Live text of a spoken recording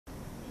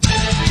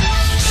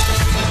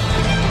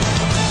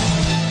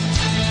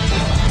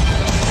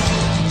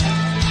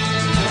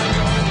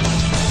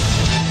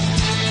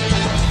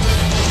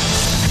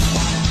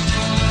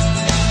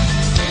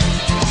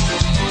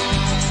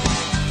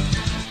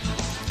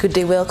Good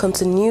day, welcome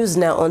to News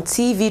Now on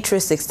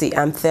TV360.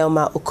 I'm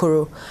Thelma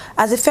Okoro.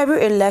 As the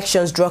February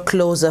elections draw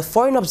closer,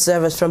 foreign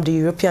observers from the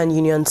European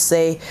Union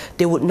say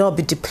they would not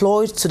be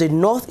deployed to the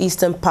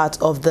northeastern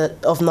part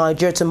of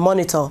Nigeria to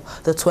monitor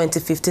the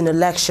 2015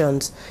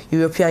 elections.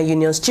 European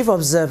Union's chief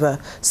observer,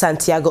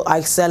 Santiago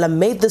Aixela,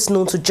 made this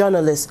known to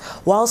journalists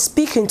while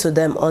speaking to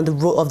them on the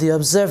role of the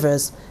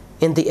observers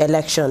in the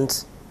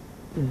elections.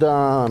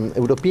 The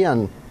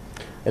European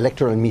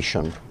electoral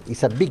mission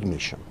is a big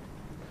mission.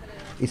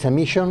 It's a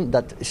mission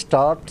that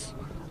starts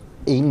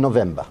in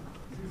November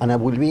and it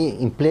will be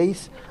in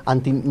place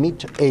until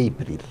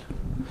mid-April.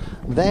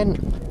 Then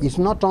it's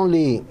not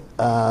only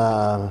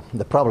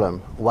the problem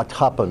what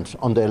happens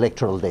on the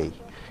electoral day,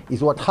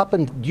 it's what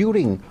happens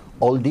during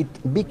all this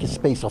big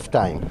space of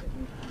time.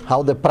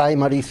 How the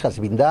primaries has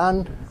been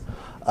done,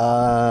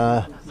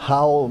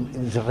 how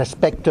is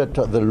respected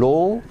the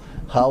law,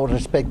 how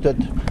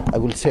respected, I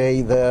will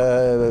say,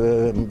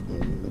 the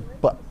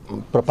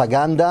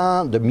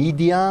propaganda, the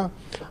media,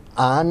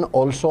 and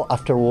also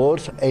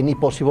afterwards any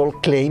possible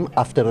claim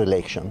after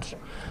elections.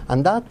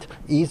 And that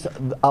is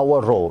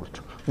our role,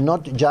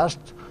 not just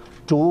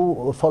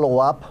to follow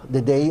up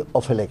the day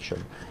of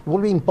election. It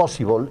will be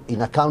impossible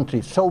in a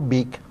country so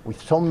big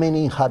with so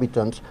many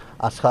inhabitants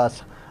as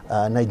has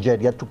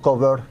Nigeria to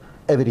cover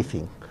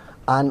everything.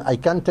 And I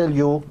can tell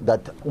you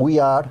that we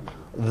are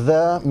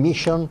the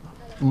mission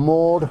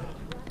more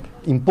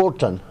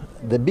important,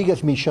 the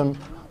biggest mission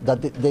that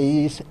there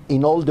is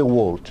in all the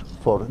world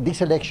for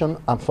this election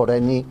and for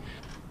any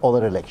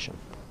other election.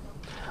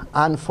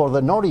 And for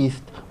the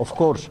Northeast, of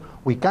course,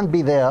 we can't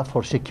be there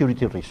for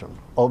security reasons,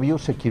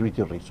 obvious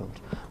security reasons.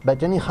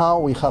 But anyhow,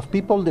 we have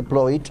people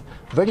deployed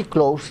very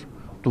close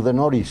to the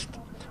Northeast,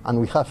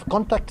 and we have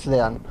contacts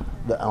there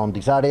on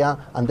this area,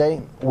 and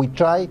then we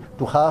try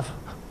to have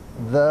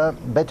the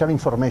better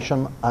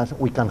information as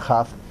we can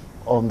have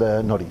on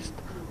the Northeast.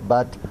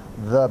 But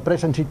the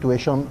present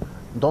situation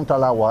don't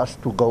allow us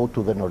to go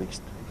to the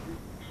Northeast.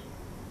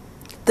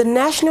 The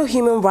National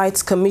Human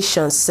Rights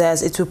Commission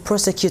says it will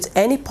prosecute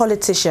any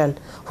politician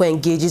who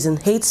engages in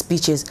hate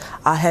speeches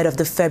ahead of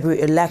the February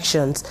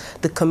elections.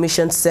 The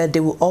commission said they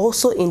will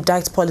also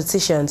indict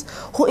politicians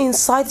who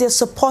incite their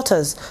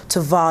supporters to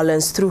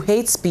violence through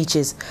hate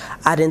speeches,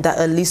 adding that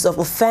a list of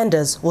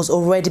offenders was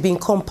already being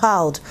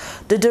compiled.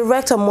 The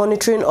director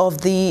monitoring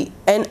of the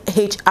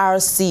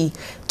NHRC,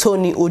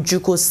 Tony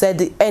Ojukwu, said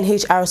the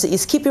NHRC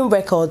is keeping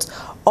records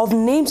of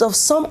names of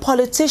some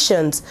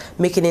politicians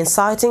making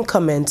inciting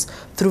comments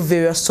through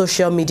various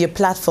social media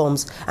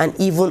platforms and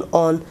even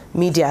on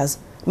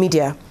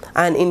media.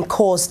 And in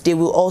course, they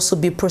will also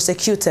be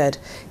prosecuted.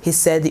 He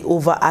said the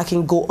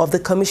overarching goal of the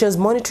Commission's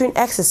monitoring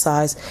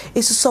exercise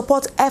is to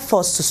support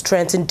efforts to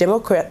strengthen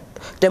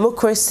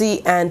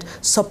democracy and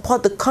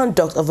support the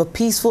conduct of a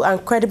peaceful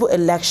and credible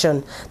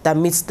election that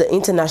meets the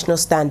international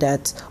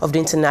standards of the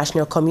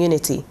international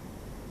community.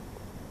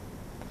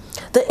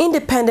 The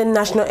Independent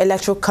National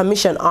Electoral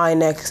Commission,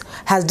 INEC,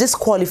 has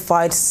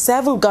disqualified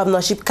 7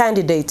 governorship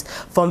candidates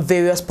from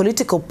various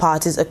political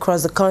parties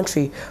across the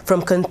country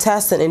from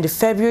contesting in the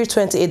February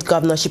 28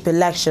 governorship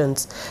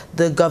elections.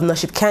 The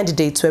governorship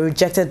candidates were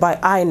rejected by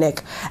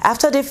INEC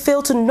after they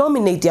failed to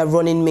nominate their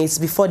running mates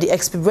before the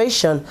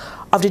expiration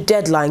of the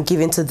deadline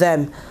given to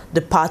them.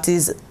 The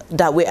parties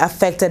that were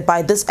affected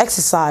by this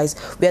exercise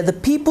were the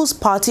People's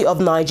Party of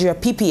Nigeria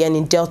 (PPN)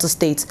 in Delta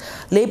State,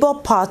 Labour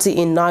Party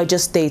in Niger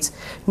State,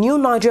 New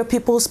Nigeria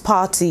People's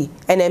Party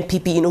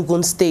 (NNPP) in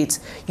Ogun State,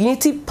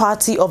 Unity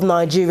Party of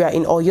Nigeria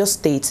in Oyo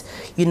State,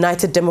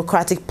 United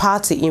Democratic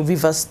Party in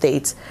Rivers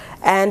State,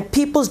 and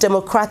People's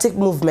Democratic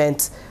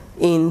Movement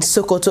in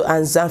Sokoto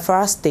and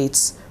Zamfara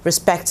states,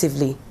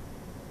 respectively.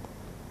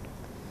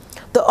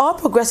 The All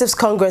Progressives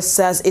Congress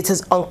says it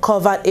has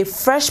uncovered a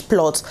fresh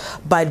plot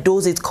by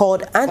those it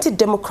called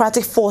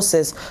anti-democratic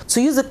forces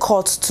to use the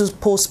courts to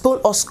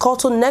postpone or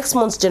scuttle next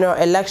month's general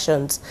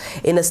elections.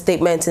 In a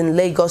statement in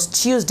Lagos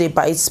Tuesday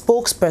by its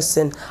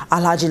spokesperson,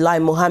 Alhaji Lai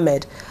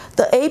Mohammed,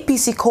 the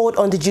APC called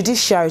on the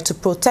judiciary to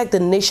protect the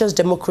nation's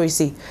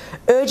democracy,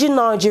 urging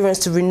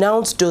Nigerians to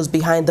renounce those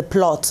behind the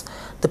plot.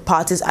 The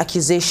party's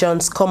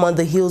accusations come on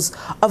the heels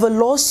of a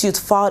lawsuit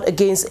filed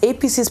against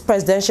APC's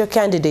presidential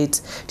candidate,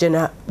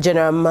 General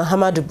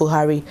Muhammadu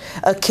Buhari.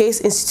 A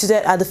case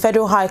instituted at the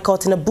Federal High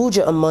Court in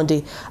Abuja on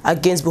Monday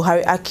against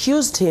Buhari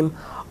accused him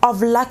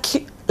of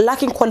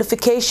lacking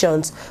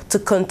qualifications to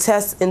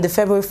contest in the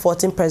February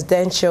 14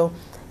 presidential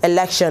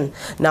election.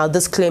 Now,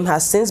 this claim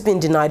has since been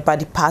denied by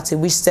the party,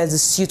 which says the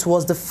suit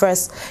was the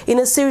first in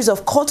a series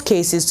of court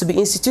cases to be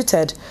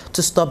instituted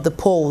to stop the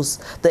polls.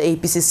 The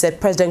APC said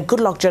President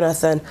Goodluck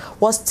Jonathan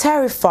was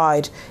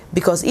terrified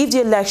because if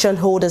the election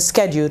hold as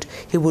scheduled,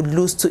 he would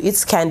lose to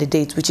its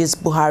candidate, which is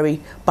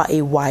Buhari, by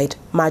a wide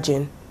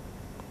margin.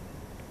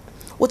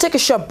 We'll take a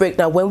short break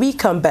now. When we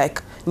come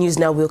back, News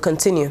Now will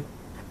continue.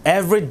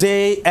 Every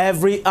day,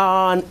 every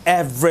hour, and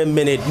every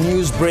minute,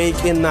 news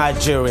break in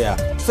Nigeria.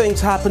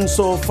 Things happen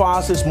so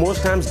fast, it's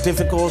most times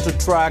difficult to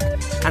track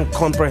and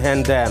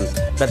comprehend them.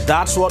 But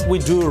that's what we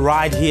do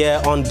right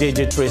here on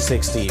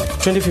TV360.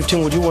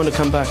 2015, would you want to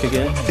come back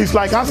again? It's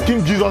like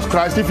asking Jesus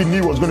Christ if he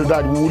knew he was going to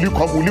die, will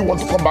you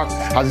want to come back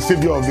as the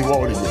savior of the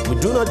world again? We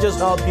do not just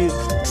help you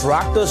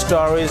track the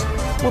stories,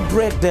 we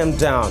break them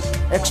down,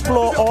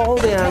 explore all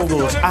the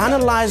angles,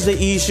 analyze the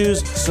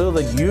issues so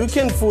that you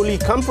can fully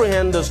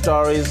comprehend the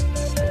stories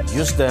and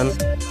use them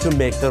to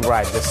make the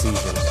right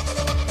decisions.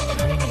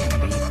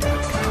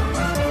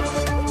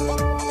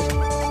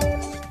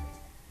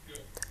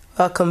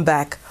 Welcome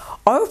back.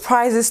 Oil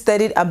prices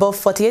steadied above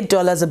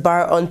 $48 a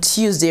barrel on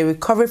Tuesday,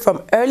 recovering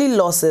from early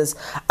losses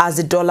as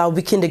the dollar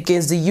weakened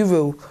against the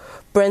euro.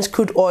 Brent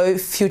crude oil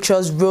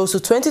futures rose to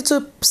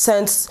 22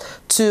 cents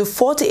to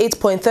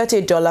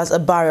 $48.38 a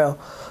barrel.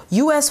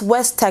 U.S.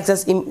 West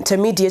Texas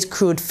Intermediate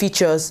crude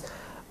futures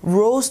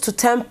rose to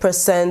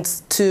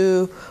 10%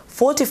 to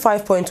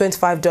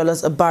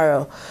 $45.25 a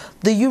barrel.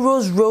 The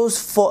euros rose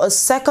for a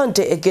second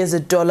day against the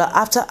dollar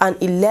after an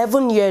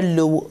 11-year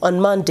low on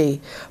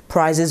Monday.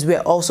 Prices were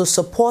also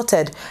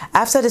supported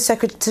after the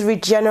Secretary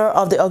General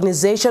of the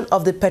Organization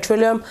of the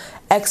Petroleum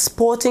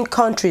Exporting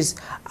Countries,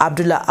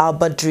 Abdullah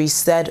Al-Badri,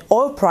 said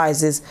oil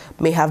prices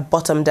may have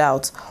bottomed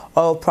out.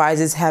 Oil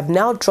prices have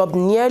now dropped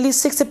nearly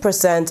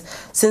 60%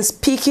 since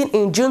peaking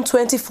in June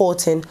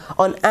 2014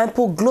 on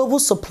ample global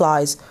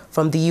supplies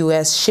from the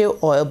U.S. shale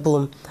oil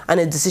boom and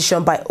a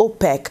decision by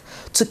OPEC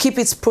to keep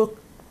its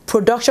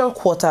production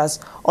quotas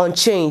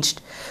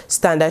unchanged.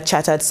 Standard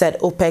Chartered said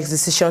OPEC's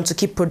decision to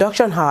keep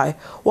production high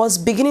was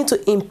beginning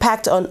to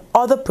impact on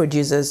other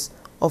producers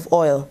of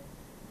oil.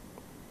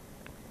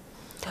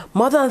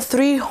 More than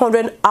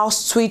 300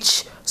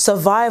 Auschwitz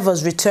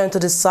survivors returned to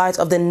the site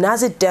of the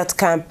Nazi death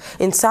camp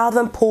in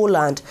southern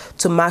Poland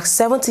to mark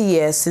 70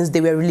 years since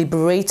they were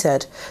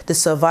liberated. The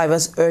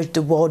survivors urged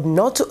the world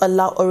not to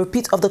allow a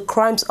repeat of the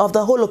crimes of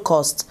the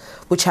Holocaust,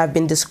 which have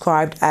been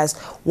described as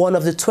one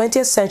of the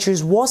 20th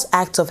century's worst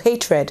acts of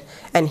hatred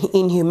and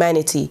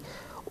inhumanity.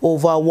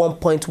 Over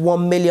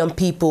 1.1 million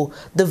people,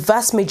 the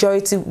vast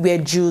majority were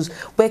Jews,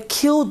 were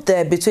killed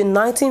there between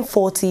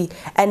 1940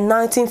 and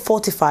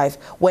 1945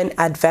 when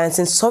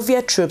advancing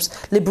Soviet troops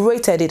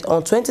liberated it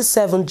on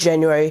 27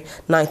 January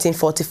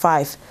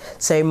 1945.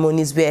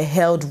 Ceremonies were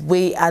held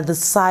way at the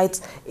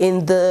site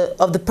in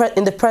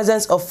the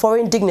presence of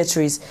foreign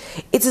dignitaries.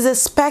 It is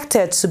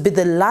expected to be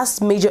the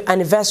last major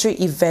anniversary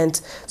event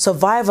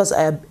survivors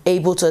are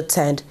able to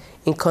attend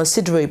in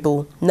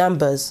considerable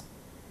numbers.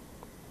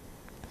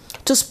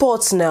 To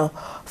sports now.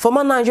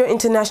 Former Nigerian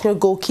international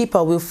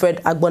goalkeeper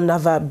Wilfred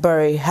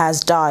Agbonavabare has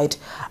died.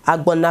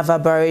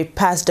 Agbonavabare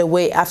passed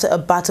away after a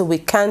battle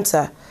with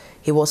cancer.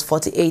 He was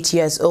 48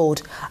 years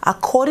old.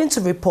 According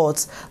to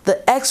reports,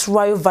 the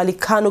ex-Rayo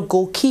Vallecano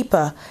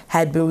goalkeeper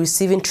had been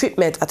receiving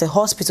treatment at a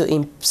hospital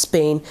in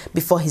Spain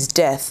before his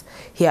death.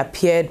 He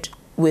appeared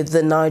with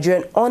the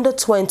Nigerian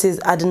under-20s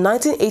at the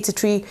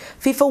 1983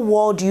 FIFA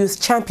World Youth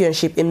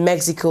Championship in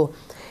Mexico.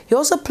 He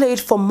also played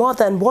for more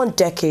than 1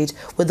 decade,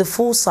 with the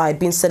full side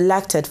being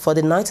selected for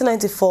the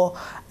 1994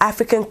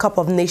 African Cup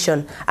of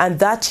Nations and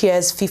that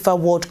year's FIFA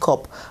World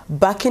Cup,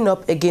 backing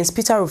up against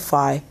Peter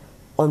Rufai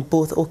on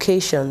both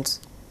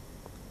occasions.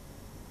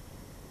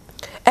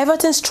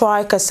 Everton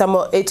striker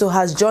Samuel Eto'o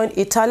has joined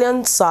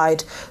Italian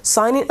side,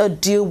 signing a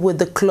deal with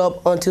the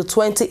club until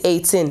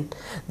 2018.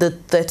 The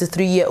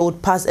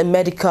 33-year-old passed a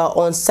medical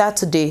on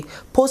Saturday,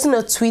 posting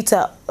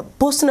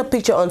a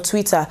picture on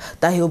Twitter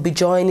that he'll be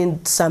joining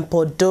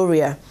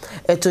Sampdoria.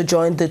 Eto'o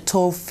joined the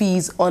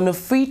Toffees on a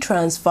free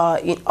transfer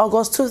in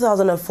August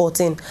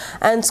 2014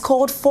 and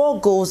scored 4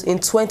 goals in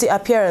 20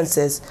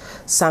 appearances.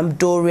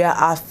 Sampdoria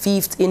are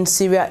 5th in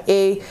Serie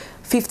A,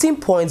 15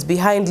 points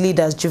behind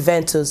leaders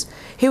Juventus.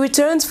 He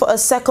returns for a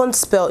second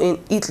spell in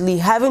Italy,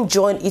 having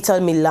joined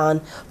Inter Milan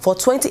for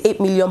 £28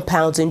 million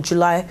in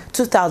July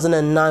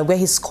 2009, where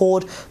he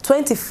scored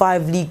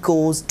 25 league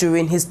goals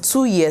during his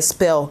 2-year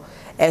spell.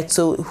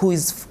 Eto'o, who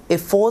is a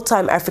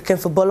 4-time African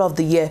Footballer of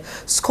the Year,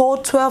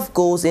 scored 12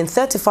 goals in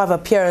 35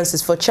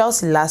 appearances for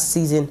Chelsea last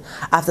season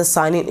after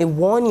signing a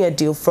 1-year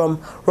deal from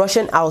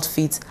Russian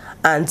outfit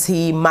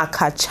Anti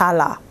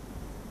Makachala.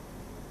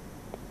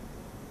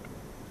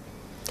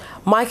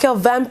 Michael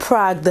van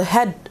Praag, the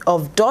head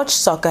of Dutch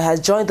soccer, has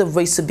joined the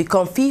race to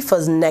become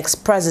FIFA's next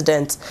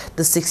president.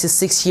 The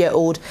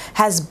 66-year-old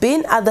has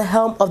been at the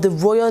helm of the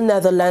Royal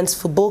Netherlands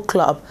Football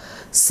Club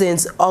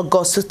since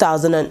August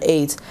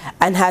 2008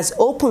 and has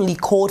openly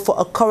called for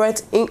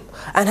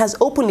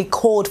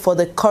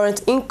the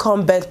current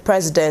incumbent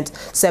president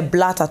Sepp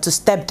Blatter to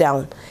step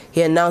down.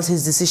 He announced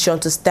his decision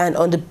to stand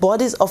on the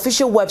body's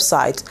official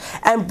website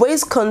and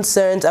raised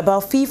concerns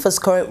about FIFA's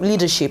current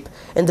leadership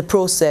in the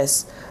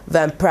process.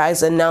 Van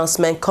Praag's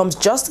announcement comes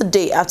just a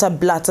day after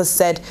Blatter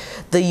said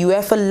the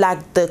UEFA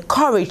lacked the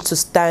courage to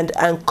stand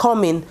and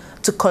come in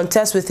to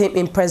contest with him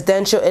in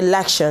presidential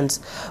elections.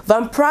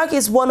 Van Praag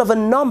is one of a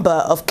number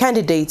of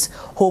candidates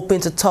hoping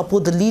to topple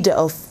the leader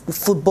of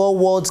football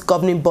world's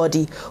governing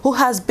body, who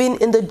has been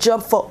in the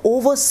job for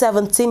over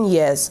 17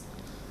 years.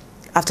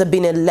 After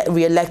being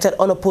re-elected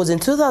unopposed in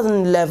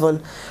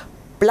 2011,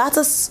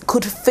 Blatter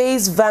could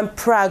face Van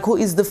Praag, who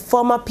is the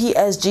former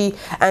PSG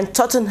and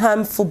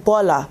Tottenham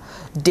footballer,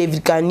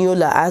 David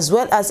Gagnola, as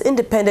well as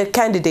independent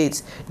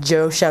candidate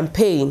Jerome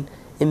Champagne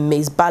in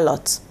May's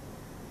ballot.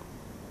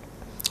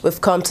 We've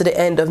come to the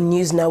end of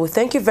News Now. We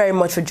thank you very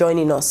much for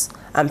joining us.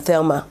 I'm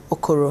Thelma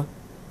Okoro.